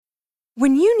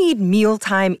When you need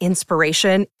mealtime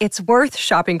inspiration, it's worth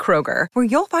shopping Kroger, where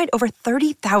you'll find over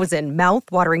 30,000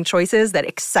 mouth-watering choices that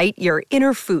excite your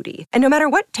inner foodie. And no matter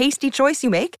what tasty choice you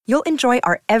make, you'll enjoy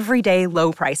our everyday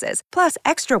low prices, plus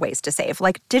extra ways to save,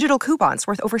 like digital coupons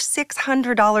worth over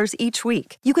 $600 each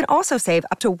week. You can also save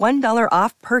up to $1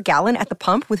 off per gallon at the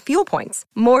pump with fuel points.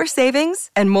 More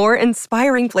savings and more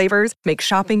inspiring flavors make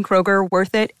shopping Kroger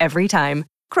worth it every time.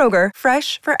 Kroger,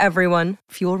 fresh for everyone.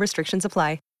 Fuel restrictions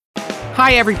apply.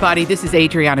 Hi, everybody. This is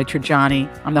Adriana Trajani.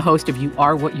 I'm the host of You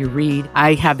Are What You Read.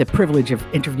 I have the privilege of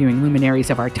interviewing luminaries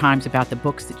of our times about the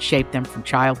books that shaped them from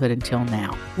childhood until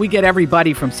now. We get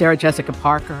everybody from Sarah Jessica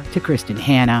Parker to Kristen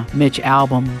Hanna, Mitch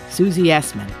Albom, Susie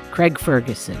Essman, Craig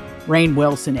Ferguson, Rainn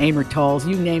Wilson, Amor Tolls,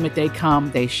 you name it, they come,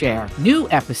 they share. New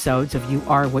episodes of You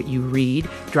Are What You Read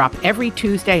drop every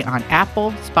Tuesday on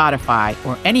Apple, Spotify,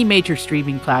 or any major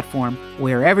streaming platform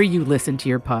wherever you listen to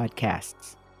your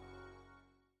podcasts.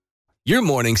 Your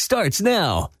morning starts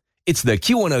now. It's the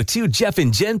Q102 Jeff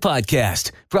and Jen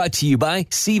podcast, brought to you by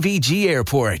CVG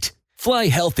Airport. Fly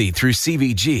healthy through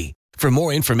CVG. For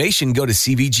more information, go to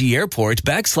CVG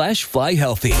Airport/fly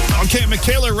healthy. Okay,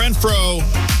 Mikayla Renfrow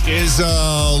is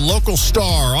a local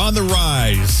star on the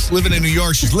rise, living in New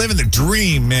York. She's living the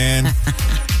dream, man.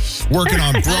 Working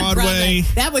on Broadway.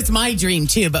 That was my dream,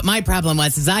 too, but my problem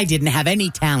was I didn't have any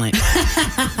talent.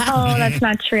 Oh, that's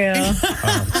not true.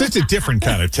 It's a different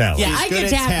kind of talent. Yeah, I could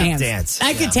tap dance.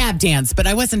 I could tap dance, but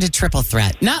I wasn't a triple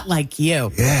threat. Not like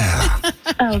you. Yeah.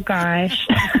 Oh, gosh.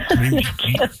 I mean,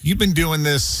 you've been doing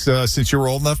this since you were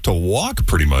old enough to walk,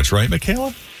 pretty much, right,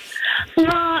 Mikayla? Well,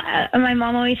 my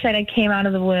mom always said I came out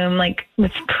of the womb like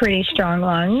with pretty strong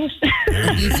lungs.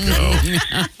 There you go.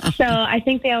 So I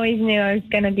think they always knew I was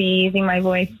going to be using my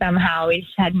voice somehow. We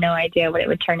just had no idea what it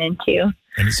would turn into.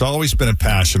 And it's always been a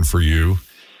passion for you.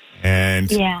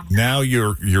 And yeah. Now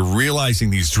you're realizing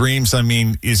these dreams. I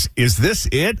mean, is this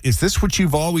it? Is this what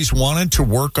you've always wanted, to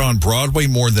work on Broadway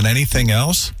more than anything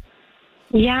else?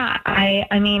 Yeah,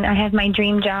 I mean, I have my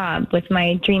dream job with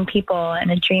my dream people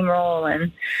and a dream role,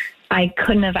 and I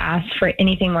couldn't have asked for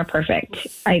anything more perfect.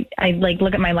 I like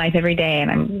look at my life every day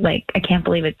and I'm like, I can't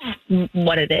believe it's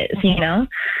what it is, you know?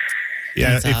 Yeah,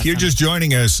 That's if awesome. you're just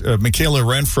joining us, Mikayla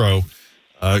Renfrow,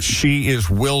 she is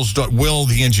Will,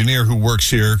 the engineer who works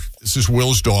here. This is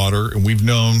Will's daughter, and we've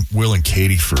known Will and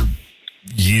Katie for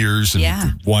years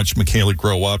and watched Mikayla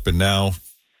grow up, and now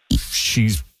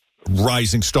she's a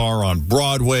rising star on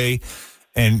Broadway.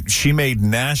 And she made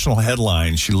national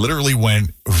headlines. She literally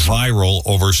went viral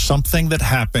over something that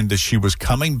happened as she was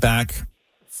coming back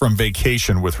from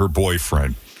vacation with her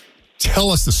boyfriend.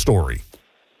 Tell us the story.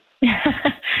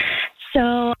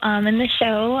 So in the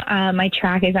show, my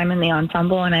track is I'm in the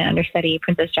ensemble and I understudy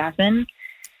Princess Jasmine.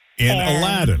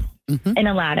 Aladdin. In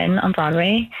Aladdin on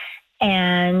Broadway.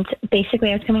 And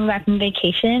basically I was coming back from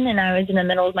vacation and I was in the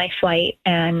middle of my flight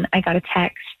and I got a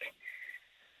text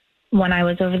when I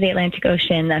was over the Atlantic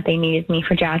Ocean that they needed me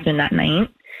for Jasmine that night.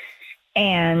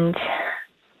 And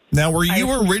now, were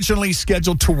you originally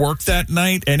scheduled to work that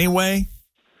night anyway?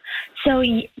 So,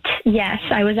 yes,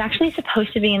 I was actually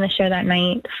supposed to be in the show that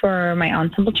night for my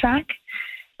ensemble track.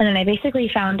 And then I basically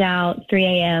found out 3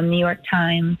 a.m. New York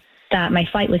time that my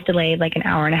flight was delayed like an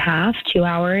hour and a half, 2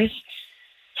 hours.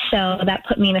 So that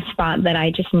put me in a spot that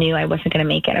I just knew I wasn't going to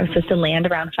make it. I was supposed to land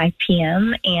around 5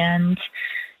 p.m. and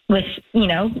with, you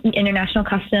know, international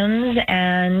customs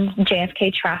and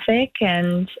JFK traffic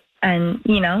and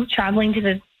you know, traveling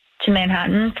to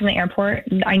Manhattan from the airport,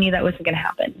 I knew that wasn't going to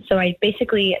happen. So I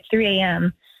basically at 3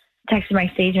 a.m. texted my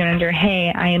stage manager,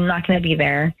 hey, I am not going to be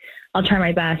there. I'll try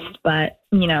my best, but,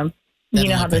 you know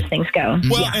how those things go.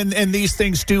 Well, yeah. and these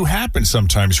things do happen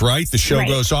sometimes, right? The show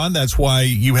goes on. That's why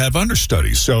you have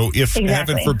understudies. So if,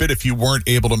 heaven forbid, if you weren't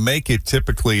able to make it,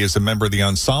 typically as a member of the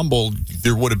ensemble,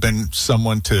 there would have been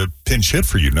someone to pinch hit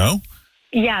for you, no?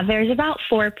 Yeah, there's about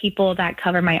 4 people that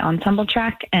cover my ensemble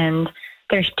track, and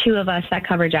there's 2 of us that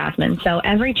cover Jasmine. So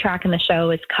every track in the show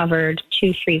is covered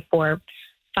 2, 3, 4,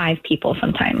 5 people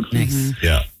sometimes. Nice.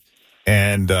 Yeah.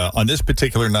 And on this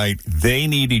particular night, they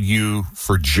needed you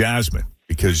for Jasmine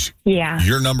because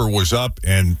your number was up,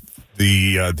 and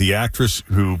the actress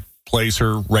who plays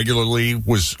her regularly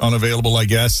was unavailable, I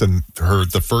guess, and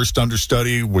the first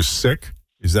understudy was sick.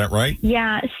 Is that right?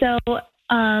 Yeah. So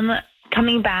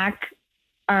coming back,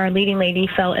 our leading lady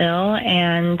fell ill,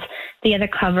 and the other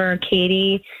cover,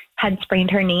 Katie, had sprained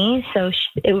her knee, so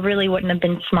it really wouldn't have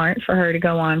been smart for her to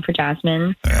go on for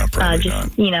Jasmine. Yeah, probably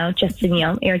not. Just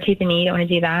to irritate the knee. You don't want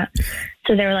to do that.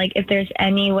 So they were like, if there's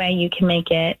any way you can make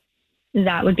it,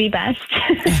 that would be best.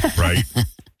 Right.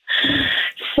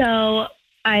 So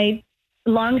I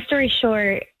long story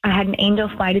short, I had an angel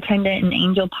flight attendant and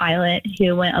angel pilot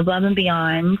who went above and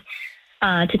beyond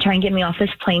to try and get me off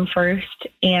this plane first.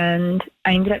 And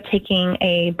I ended up taking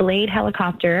a Blade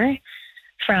helicopter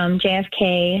from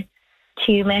JFK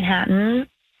to Manhattan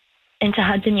into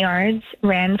Hudson Yards,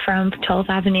 ran from 12th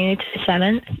Avenue to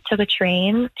 7th, took a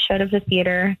train, showed up the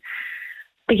theater,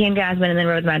 became Jasmine, and then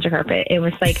rode the magic carpet. It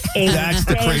was like that's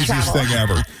the craziest thing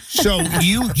ever. So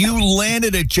you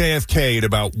landed at JFK at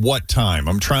about what time?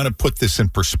 I'm trying to put this in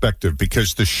perspective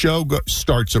because the show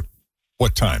starts at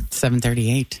what time?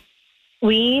 7:38.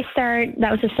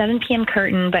 That was a 7 p.m.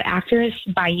 curtain, but actors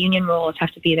by union rules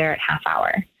have to be there at half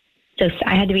hour. So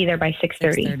I had to be there by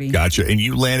 6:30. Gotcha. And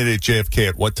you landed at JFK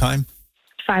at what time?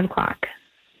 5 o'clock.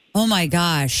 Oh, my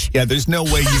gosh. Yeah, there's no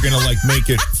way you're going to, make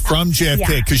it from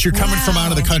JFK because you're coming from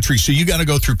out of the country. So you got to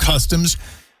go through customs.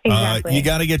 Exactly. You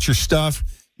got to get your stuff.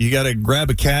 You got to grab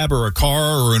a cab or a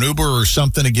car or an Uber or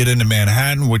something to get into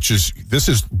Manhattan, this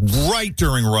is right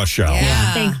during rush hour.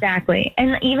 Yeah. Exactly.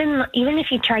 And even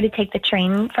if you try to take the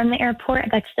train from the airport,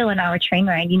 that's still an hour train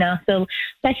ride, So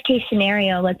best case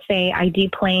scenario, let's say I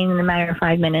deplane in a matter of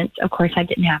 5 minutes. Of course, that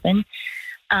didn't happen.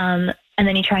 And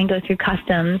then you try and go through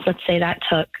customs. Let's say that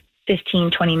took 15,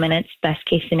 20 minutes, best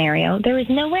case scenario. There is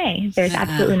no way. There's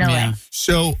absolutely no way.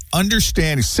 So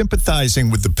sympathizing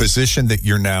with the position that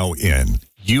you're now in,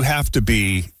 you have to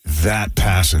be that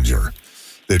passenger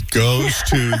that goes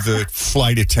to the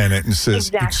flight attendant and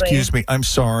says, Excuse me, I'm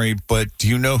sorry, but do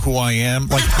you know who I am?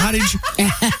 How did you...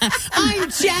 I'm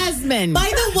Jasmine.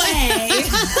 By the way.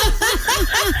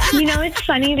 It's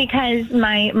funny because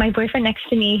my boyfriend next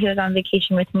to me, who was on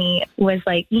vacation with me, was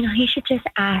like, you should just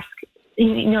ask.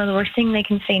 The worst thing they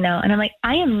can say no. And I'm like,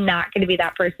 I am not going to be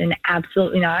that person.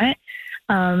 Absolutely not.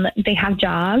 They have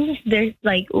jobs. There's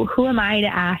who am I to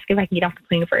ask if I can get off the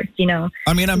plane first?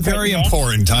 I mean, I'm very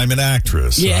important. I'm an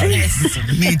actress. Yes.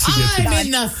 I need to get to I'm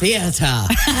in the theater.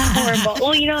 Horrible.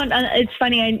 Well, it's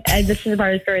funny. This is a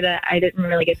part of the story that I didn't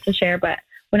really get to share, but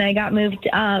when I got moved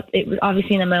up, it was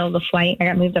obviously in the middle of the flight. I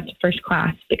got moved up to first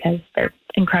class because they're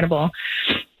incredible.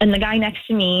 And the guy next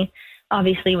to me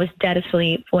obviously was dead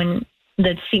asleep when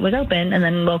the seat was open and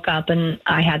then woke up and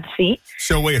I had the seat.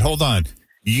 So wait, hold on.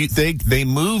 They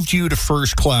moved you to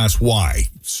first class. Why?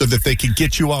 So that they could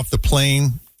get you off the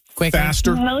plane quicker,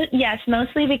 faster? Yes,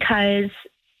 mostly because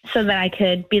so that I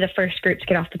could be the first group to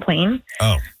get off the plane.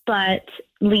 Oh. But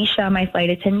Leisha, my flight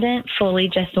attendant, fully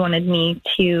just wanted me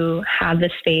to have the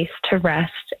space to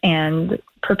rest and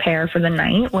prepare for the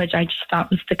night, which I just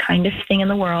thought was the kindest thing in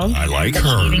the world. I like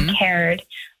her. She even cared.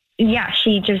 Yeah,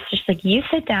 she just like, you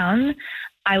sit down,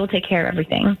 I will take care of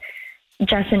everything.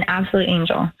 Just an absolute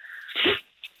angel.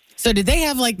 So did they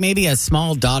have maybe a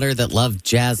small daughter that loved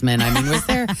Jasmine? I mean, was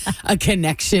there a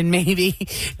connection maybe?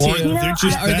 Or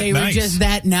they were just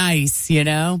that nice,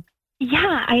 Yeah,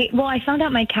 I found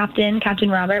out my Captain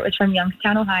Robert was from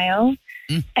Youngstown, Ohio,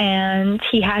 and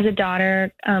he has a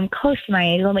daughter close to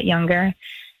my age, a little bit younger.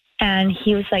 And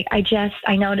he was like,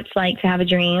 I know what it's like to have a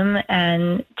dream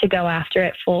and to go after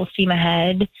it full steam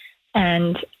ahead.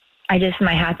 And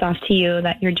my hat's off to you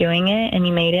that you're doing it and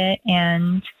you made it.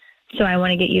 And so I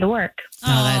want to get you to work.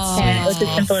 Oh, that's sweet. And it was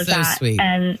as simple as that. Sweet.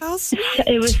 And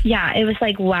it was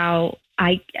like, wow,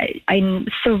 I'm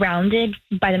surrounded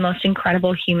by the most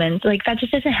incredible humans. That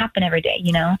just doesn't happen every day,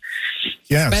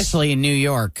 Yes. Especially in New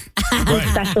York. Right.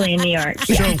 Especially in New York.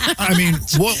 So, I mean,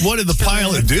 what did the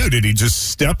pilot do? Did he just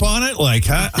step on it?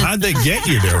 How'd they get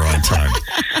you there on time?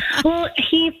 Well,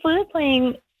 he flew the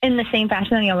plane in the same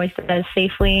fashion that he always does,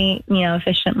 safely,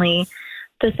 efficiently.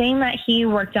 The thing that he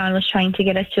worked on was trying to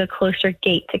get us to a closer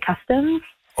gate to customs.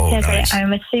 Oh, nice.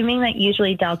 I'm assuming that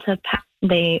usually Delta,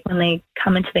 when they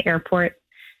come into the airport,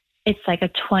 it's like a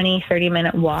 20,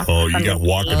 30-minute walk. Oh, you got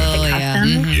walking.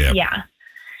 Yeah.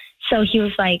 So he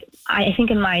was like, I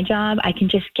think in my job, I can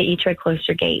just get you to a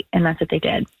closer gate. And that's what they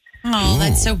did. Oh,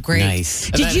 that's so great.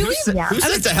 Nice. Did you Who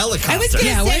sent the helicopter? I was going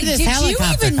to say, did you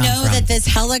even know that this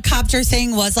helicopter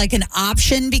thing was an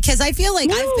option? Because I feel like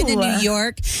I've been in New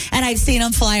York and I've seen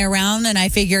them fly around and I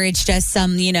figure it's just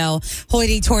some,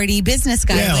 hoity-toity business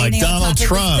guy. Yeah, like Donald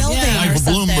Trump, Michael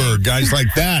Bloomberg, guys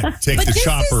like that take the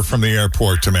chopper from the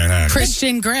airport to Manhattan.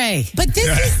 Christian Grey. But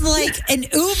this is like an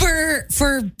Uber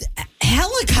for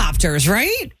helicopters,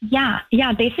 right? Yeah.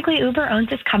 Basically, Uber owns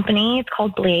this company. It's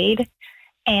called Blade.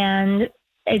 And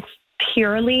it's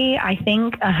purely, I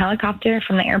think, a helicopter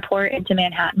from the airport into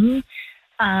Manhattan.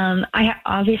 I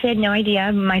obviously had no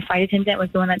idea. My flight attendant was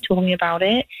the one that told me about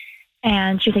it.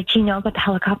 And she was like, do you know about the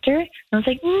helicopter? And I was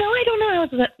like, no, I don't know. I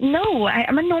was like, no,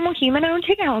 I'm a normal human. I don't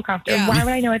take a helicopter. Yeah. Why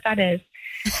would I know what that is?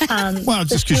 Well,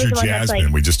 just because you're Jasmine,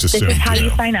 like, we just assumed. This is how you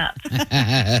sign up.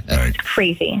 Right.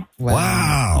 Crazy.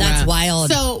 Wow. That's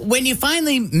wild. So when you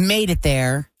finally made it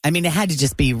there, I mean, it had to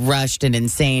just be rushed and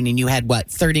insane. And you had,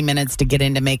 30 minutes to get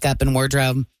into makeup and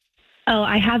wardrobe? Oh,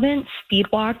 I haven't speed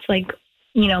walked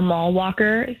mall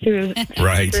walker through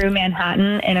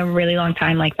Manhattan in a really long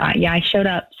time like that. Yeah, I showed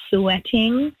up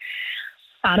sweating,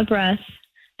 out of breath,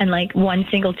 and one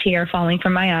single tear falling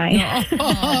from my eye. Yeah,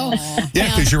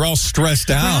 because you're all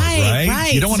stressed out,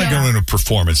 right? You don't want to go into a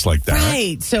performance like that.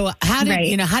 Right. So how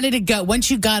did it go? Once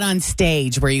you got on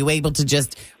stage, were you able to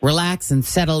just relax and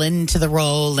settle into the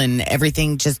role and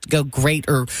everything just go great?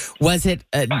 Or was it,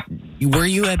 were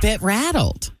you a bit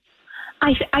rattled?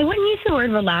 I wouldn't use the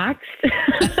word relaxed,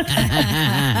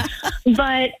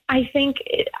 but I think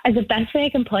the best way I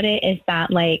can put it is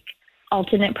that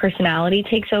alternate personality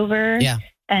takes over. Yeah.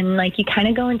 And you kind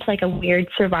of go into a weird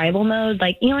survival mode.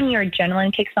 When your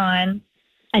adrenaline kicks on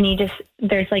and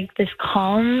there's this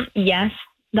calm, yes,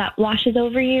 that washes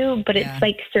over you, but it's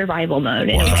survival mode.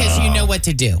 Wow. Because you know what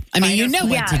to do. I mean, you know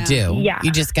what to do. Yeah. You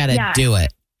just got to do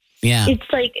it. Yeah. It's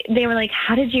they were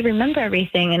how did you remember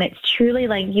everything? And it's truly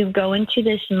you go into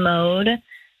this mode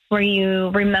where you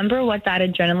remember what that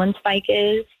adrenaline spike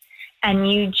is,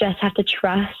 and you just have to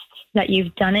trust that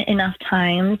you've done it enough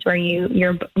times where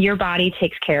your body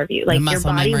takes care of you. Your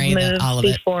body moves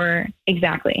before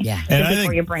exactly. Yeah. And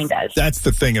before your brain does. That's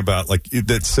the thing about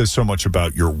that says so much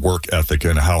about your work ethic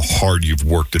and how hard you've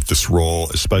worked at this role,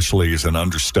 especially as an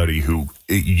understudy who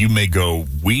you may go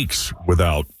weeks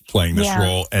without playing this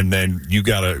role, and then you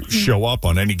got to show up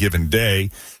on any given day,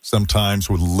 sometimes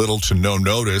with little to no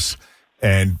notice,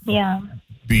 and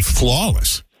be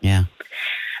flawless. Yeah.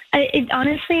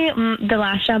 Honestly, the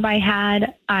last job I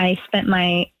had, I spent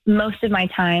most of my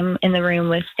time in the room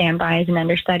with standbys and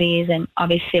understudies, and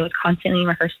obviously I was constantly in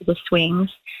rehearsals with swings.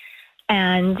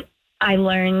 And I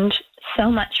learned so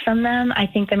much from them. I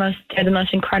think they're the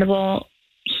most incredible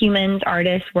humans,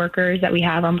 artists, workers that we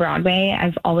have on Broadway.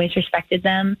 I've always respected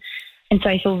them. And so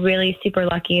I feel really super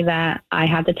lucky that I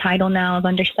have the title now of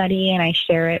understudy, and I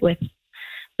share it with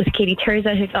Katie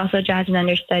Terza, who's also Jasmine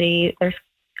understudy. There's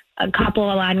a couple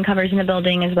of Aladdin covers in the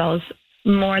building, as well as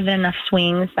more than enough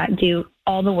swings that do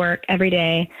all the work every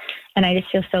day. And I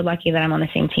just feel so lucky that I'm on the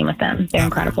same team with them. They're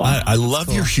incredible. I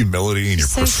love your humility and your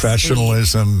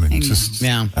professionalism. And just,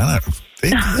 I don't know.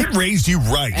 They raised you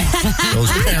right.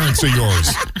 Those parents of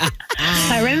yours.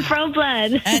 My Renfrow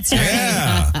blood. That's right.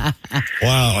 Yeah.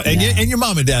 Wow. And, your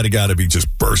mom and dad have got to be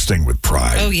just bursting with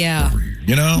pride. Oh, yeah.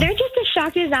 You know? They're just as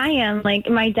shocked as I am.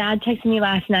 My dad texted me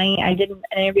last night. I did an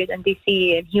interview with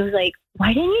NBC, and he was like,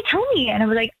 why didn't you tell me? And I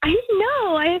was like, I didn't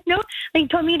know. I have no,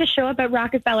 told me to show up at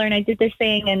Rockefeller, and I did this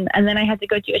thing, and then I had to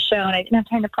go do a show, and I didn't have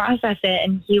time to process it.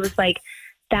 And he was like,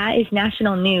 that is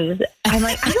national news. I'm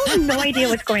like, I don't have no idea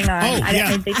what's going on.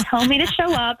 They tell me to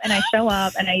show up, and I show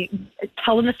up, and I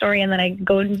tell them the story, and then I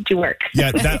go and do work.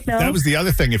 Yeah, that was the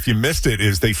other thing. If you missed it,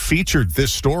 is they featured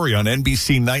this story on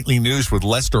NBC Nightly News with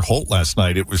Lester Holt last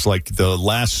night. It was the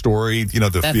last story,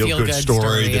 the feel-good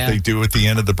story that they do at the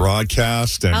end of the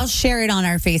broadcast. And I'll share it on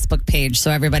our Facebook page so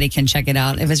everybody can check it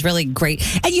out. It was really great.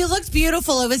 And you looked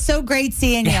beautiful. It was so great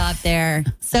seeing you up there.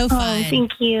 So fun. Oh,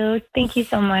 thank you. Thank you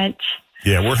so much.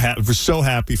 Yeah, we're so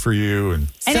happy for you, and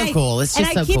cool. It's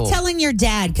just so cool. And I keep telling your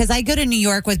dad, because I go to New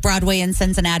York with Broadway in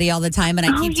Cincinnati all the time, and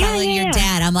I keep telling your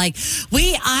dad, I'm like,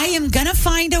 I am gonna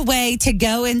find a way to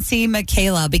go and see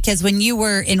Mikayla, because when you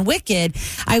were in Wicked,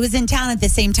 I was in town at the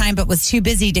same time, but was too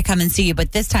busy to come and see you.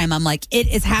 But this time, I'm like, it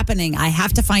is happening. I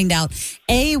have to find out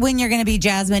A, when you're gonna be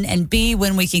Jasmine, and B,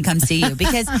 when we can come see you,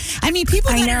 because people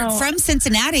that are from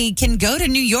Cincinnati can go to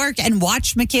New York and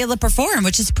watch Mikayla perform,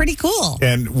 which is pretty cool.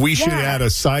 And we should add a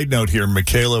side note here.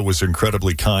 Mikayla was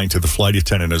incredibly kind to the flight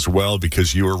attendant as well,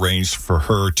 because you arranged for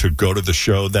her to go to the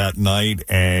show that night,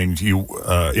 and you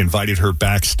invited her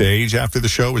backstage after the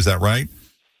show. Is that right?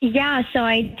 Yeah. So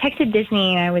I texted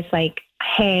Disney, and I was like,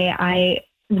 hey,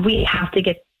 we have to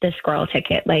get this girl a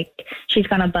ticket. She's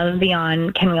gone above and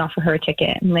beyond. Can we offer her a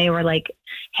ticket? And they were like,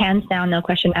 hands down, no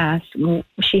question asked.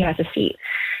 She has a seat.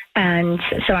 And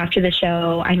so after the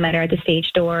show, I met her at the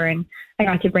stage door, and I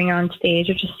got to bring her on stage,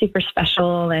 which is super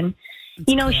special. And,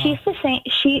 she's the same.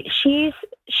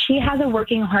 She has a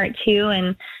working heart too.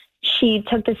 And she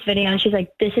took this video, and she's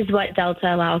like, this is what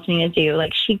Delta allows me to do.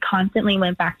 She constantly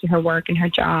went back to her work and her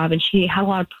job, and she had a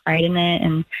lot of pride in it.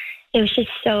 And it was just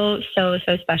so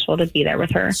special to be there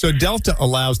with her. So Delta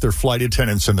allows their flight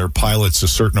attendants and their pilots a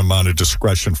certain amount of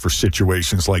discretion for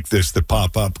situations like this that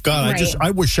pop up. God, Right.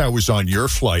 I wish I was on your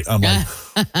flight. I'm like,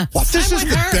 what? This is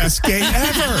the best gate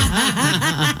ever.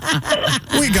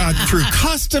 We got through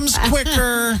customs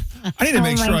quicker. I need to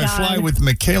make sure I fly with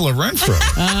Mikayla Renfrow.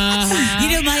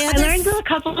 I learned a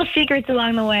couple of secrets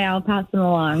along the way. I'll pass them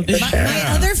along. My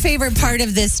other favorite part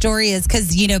of this story is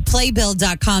because,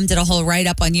 Playbill.com did a whole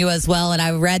write-up on you as well, and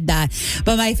I read that.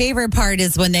 But my favorite part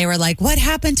is when they were like, what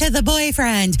happened to the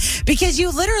boyfriend? Because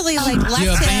you literally left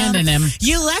you abandoned him.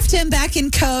 You left him back in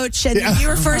coach, and you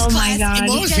were first class. God. And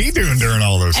What was he doing during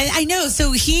all this? I know.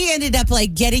 So he ended up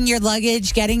getting your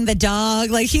luggage, getting the dog.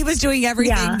 He was doing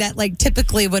everything that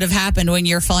typically would have happened when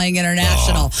you're flying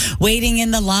international, waiting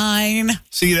in the line.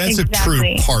 See, that's a true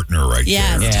partner right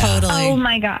there. Yes, totally. Oh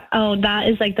my God. Oh, that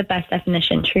is the best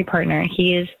definition. True partner.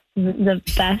 He is the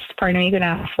best partner you could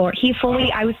ask for.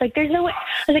 I was like, there's no way.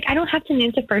 I was like, I don't have to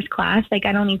move to first class. I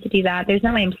don't need to do that. There's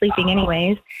no way I'm sleeping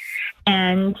anyways.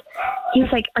 And he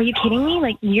was like, are you kidding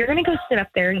me? You're going to go sit up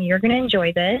there and you're going to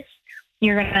enjoy this.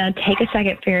 You're going to take a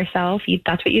second for yourself.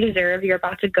 That's what you deserve. You're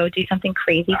about to go do something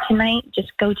crazy tonight.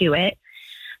 Just go do it.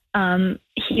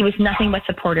 He was nothing but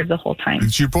supportive the whole time.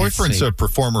 Your boyfriend's a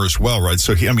performer as well, right?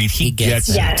 So he gets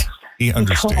it. Yes. He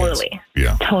understands. Totally.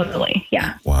 Yeah. Totally.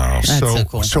 Yeah. Wow. That's so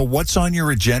cool. So what's on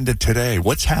your agenda today?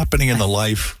 What's happening in the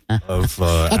life of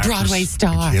a Broadway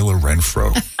star, Mikayla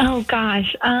Renfrow? Oh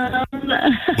gosh.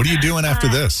 What are you doing after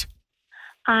this?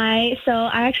 I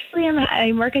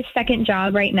work a second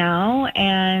job right now,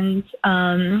 and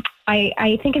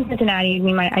I think in Cincinnati,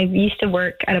 I used to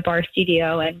work at a bar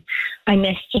studio, and I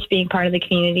missed just being part of the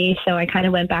community. So I kind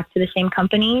of went back to the same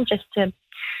company just to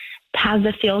have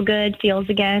the feel good feels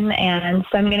again. And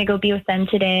so I'm going to go be with them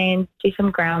today and do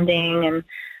some grounding and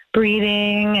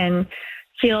breathing and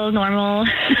feel normal.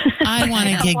 I want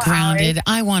to get grounded.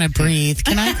 I want to breathe.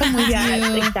 Can I come with you?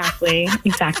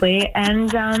 Exactly.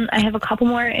 And I have a couple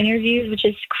more interviews, which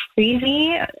is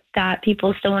crazy that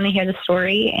people still want to hear the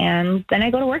story. And then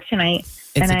I go to work tonight.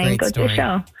 I go to the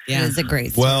show. Yeah, it's a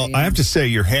great story. Well, I have to say,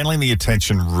 you're handling the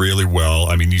attention really well.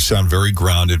 I mean, you sound very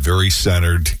grounded, very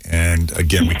centered. And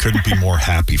again, we couldn't be more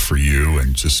happy for you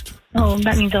and just... Oh,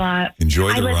 that means a lot.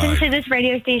 Enjoy the ride. I listen to this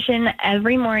radio station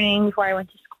every morning before I went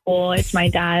to school. It's my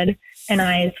dad and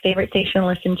I's favorite station to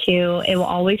listen to. It will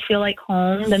always feel like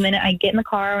home. The minute I get in the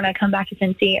car, when I come back to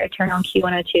Cincy, I turn on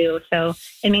Q102. So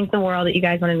it means the world that you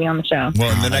guys want to be on the show.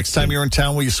 Well, and the next time you're in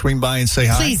town, will you swing by and say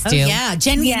hi? Please do. Yeah.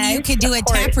 Jen, you could do a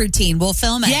tap routine. We'll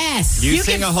film it. Yes. You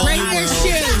sing can a whole bring new your world.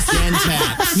 shoes. Jen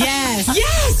tap. Yes.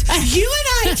 Yes. You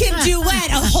and I can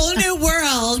duet a whole new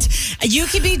world. You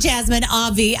can be Jasmine,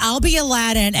 Avi. I'll be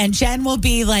Aladdin, and Jen will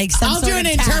be I'll do an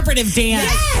interpretive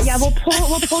dance. Yes. Yeah, we'll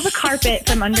pull the carpet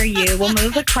from under you. We'll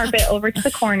move the carpet over to the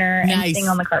corner and sing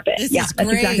on the carpet. This yeah, is that's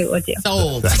great. exactly what we'll do.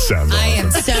 Sold. That sounds awesome. I am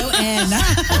so in.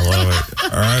 I love it.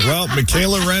 All right. Well,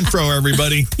 Mikayla Renfrow,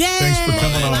 everybody. Yay. Thanks for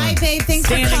coming on. Bye, babe. Thanks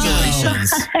for calling.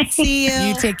 See you.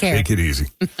 You take care. Take it easy.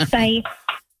 Bye.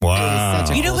 Wow.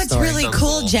 Such a You know cool what's story. really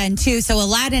cool, Jen, too? So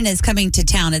Aladdin is coming to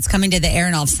town. It's coming to the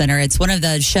Aronoff Center. It's one of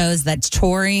the shows that's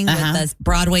touring with the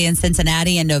Broadway in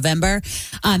Cincinnati in November.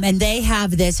 And they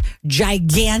have this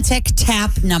gigantic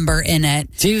tap number in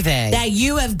it. Do they? That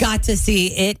you have got to see.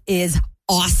 It is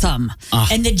awesome.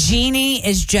 And the genie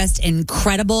is just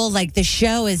incredible. The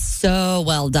show is so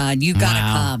well done. You got to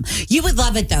come. You would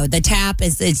love it, though. The tap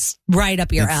it's right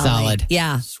up your alley. Solid.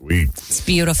 Yeah. Sweet. It's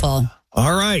beautiful.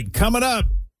 All right. Coming up,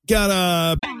 got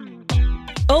a...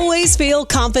 Always feel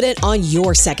confident on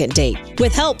your second date.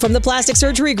 With help from the Plastic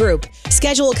Surgery Group.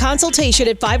 Schedule a consultation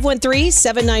at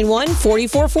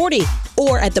 513-791-4440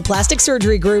 or at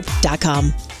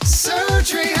theplasticsurgerygroup.com.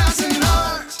 Surgery has an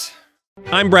art.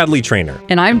 I'm Bradley Trainer.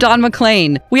 And I'm Don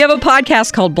McClain. We have a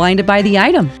podcast called Blinded by the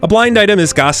Item. A blind item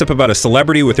is gossip about a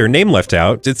celebrity with their name left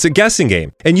out. It's a guessing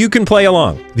game, and you can play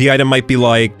along. The item might be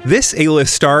like, this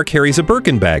A-list star carries a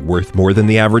Birkin bag worth more than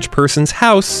the average person's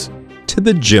house to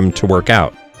the gym to work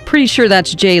out. Pretty sure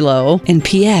that's J-Lo. And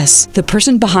P.S. the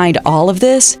person behind all of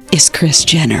this is Kris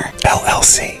Jenner,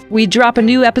 LLC. We drop a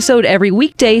new episode every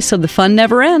weekday so the fun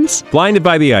never ends. Blinded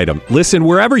by the Item. Listen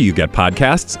wherever you get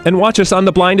podcasts and watch us on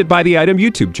the Blinded by the Item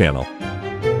YouTube channel.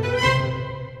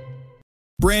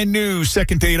 Brand new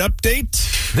second date update.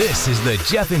 This is the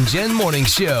Jeff and Jen Morning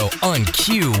Show on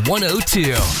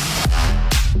Q102.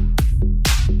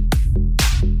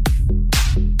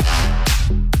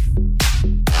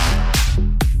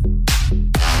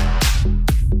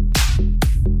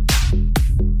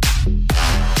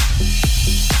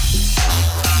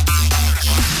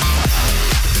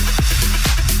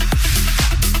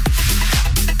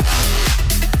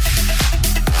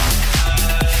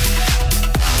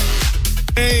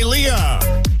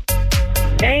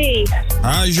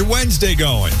 How's your Wednesday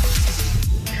going?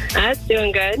 That's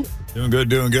doing good.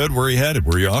 Doing good. Where are you headed?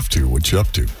 Where are you off to? What you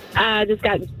up to? Just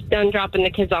got done dropping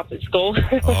the kids off at school.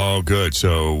 Oh, good.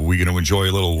 So we going to enjoy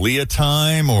a little Leah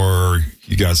time, or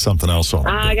you got something else on?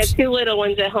 I got 2 little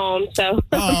ones at home, so.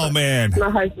 Oh, man. My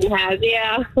husband has,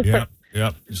 yeah.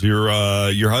 Yep. Does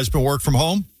your husband work from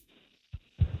home?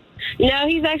 No,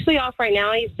 he's actually off right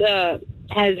now. He's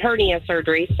has hernia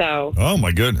surgery, so. Oh,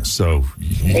 my goodness. So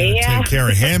you take care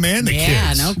of him and the kids.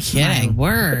 Yeah, no kidding. My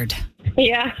word.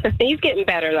 Yeah, he's getting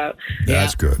better, though.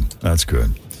 That's good.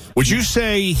 Would you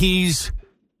say he's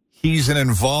an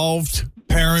involved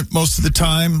parent most of the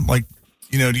time? Like,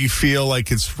 do you feel like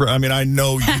it's... I mean, I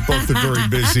know you both are very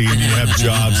busy and you have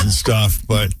jobs and stuff,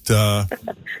 but... Oh,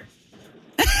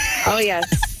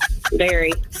 yes.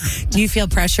 Very. Do you feel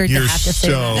pressured to have to say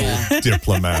that? You're so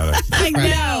diplomatic. I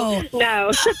know.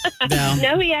 No,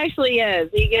 he actually is.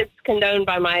 He gets condoned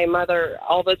by my mother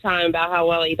all the time about how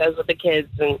well he does with the kids,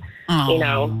 and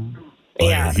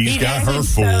yeah. He's got her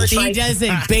fooled. He doesn't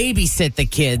babysit the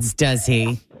kids, does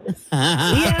he?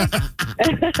 Yeah.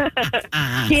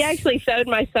 He actually sewed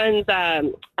my son's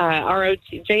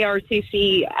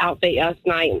JRTC outfit last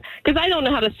night because I don't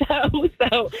know how to sew,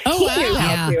 so he knew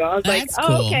how to. I was That's like,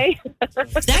 cool. okay.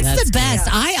 That's the best.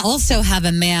 Yeah. I also have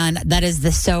a man that is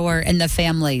the sewer in the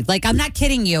family. Like, I'm not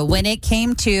kidding you. When it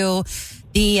came to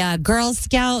the Girl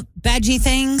Scout badgie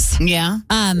things,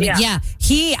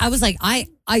 I was like, I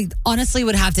honestly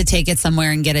would have to take it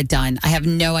somewhere and get it done. I have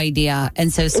no idea.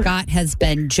 And so Scott has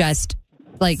been just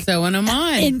like sewing them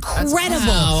on. Incredible.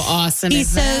 How awesome he is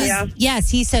sews, that? Yes,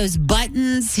 he sews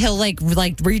buttons. He'll like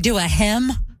redo a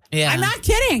hem. Yeah. I'm not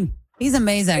kidding. He's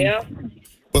amazing. Yeah.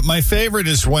 But my favorite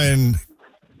is when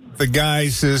the guy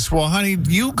says, well, honey,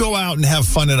 you go out and have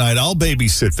fun tonight. I'll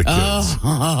babysit the kids. Word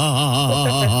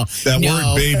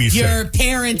babysit. You're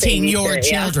parenting your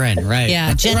children, right?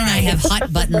 Yeah, Jen and I have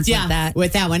hot buttons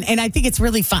with that one. And I think it's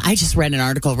really fun. I just read an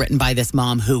article written by this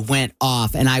mom who went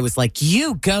off, and I was like,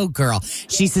 you go, girl.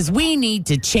 She says, we need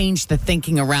to change the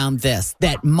thinking around this,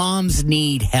 that moms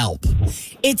need help.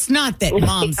 It's not that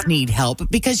moms need help,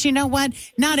 because you know what?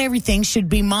 Not everything should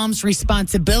be mom's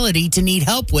responsibility to need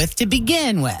help with to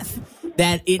begin with.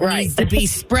 That it needs to be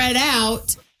spread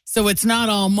out, so it's not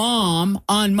all mom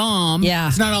on mom. Yeah.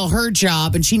 It's not all her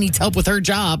job, and she needs help with her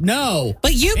job. No.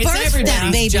 But you birthed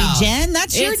that baby, job. Jen.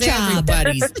 That's your job.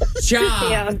 Everybody's job.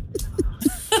 Yeah.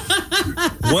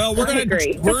 Well, we're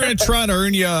gonna try to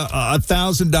earn you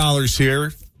 $1,000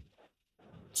 here,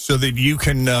 so that you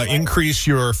can increase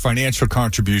your financial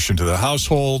contribution to the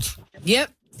household. Yep.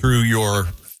 Through your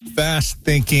fast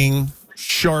thinking,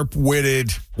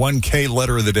 sharp-witted 1K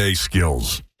letter of the day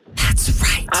skills. That's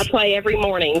right. I play every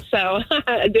morning, so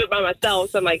I do it by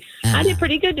myself. So I'm like, I did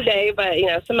pretty good today, but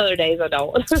some other days I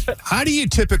don't. How do you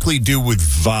typically do with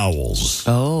vowels?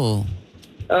 Oh.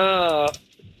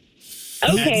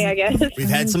 Okay, I guess. We've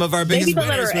had some of our biggest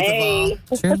winners with the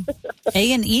vowel. True.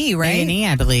 A and E, right? A and E,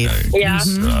 I believe. Yeah.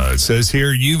 It says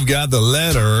here you've got the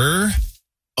letter.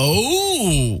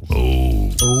 Oh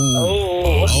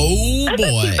That's boy. not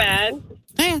too bad.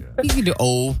 Yeah, you can do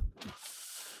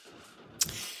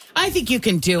I think you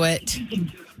can do it.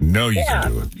 No, you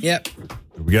can do it. Yep.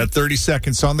 We got 30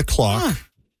 seconds on the clock.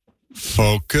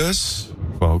 Focus.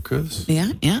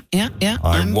 Yeah.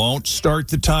 I won't start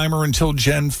the timer until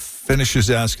Jen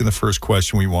finishes asking the first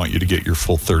question. We want you to get your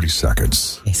full 30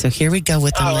 seconds. Okay, so here we go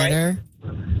with the letter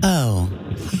O.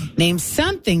 Name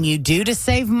something you do to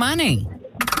save money.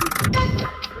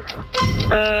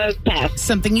 Pass.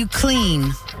 Something you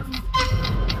clean.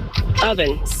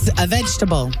 Oven. A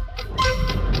vegetable.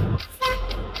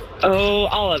 Oh,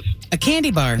 olive. A candy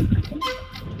bar.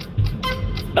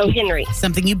 Oh, Henry.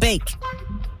 Something you bake.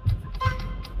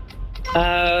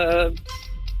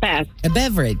 Pass. A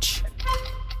beverage.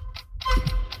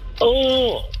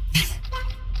 Oh,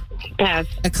 pass.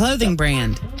 A clothing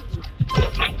brand.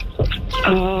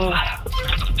 Oh,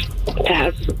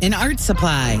 pass. An art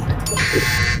supply.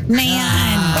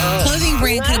 Man, clothing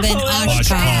brand could have been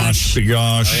Oshkosh.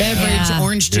 Gosh. Beverage,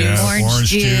 orange juice. Yeah, orange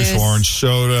juice, orange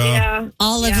soda. Yeah.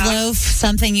 Olive loaf,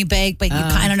 something you bake, but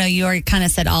I don't know, you already kind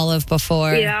of said olive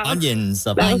before. Yeah. Onions.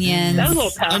 Onions. That was a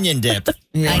little tough. Onion dip.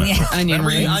 Onion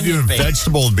ring. You do a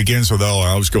vegetable that begins with O. I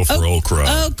always go for okra.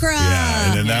 Okra. Yeah,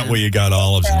 and then that way you got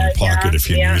olives in your pocket if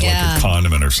you need like a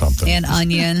condiment or something. And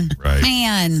onion. Right.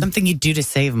 Man. Something you do to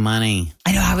save money.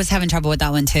 I know, I was having trouble with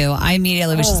that one too. I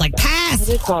immediately was just like, pass.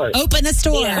 Open a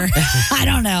store. Yeah. I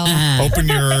don't know. Open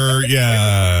your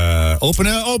open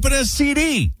a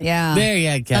CD. Yeah. There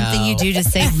you go. Something you do to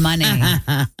save money.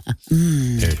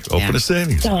 Okay, open a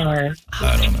savings. I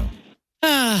don't know.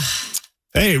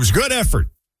 Hey, it was good effort.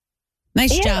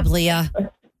 Nice job, Leah.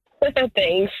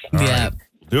 Thanks. Yeah. Right.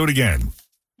 Do it again.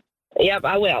 Yep,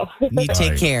 I will. You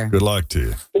take care. Good luck to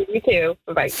you. You too.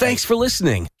 Bye-bye. Thanks for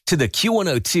listening to the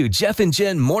Q102 Jeff and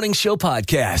Jen Morning Show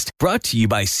podcast, brought to you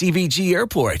by CVG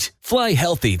Airport. Fly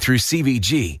healthy through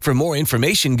CVG. For more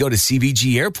information, go to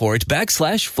CVG Airport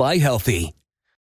 /fly healthy.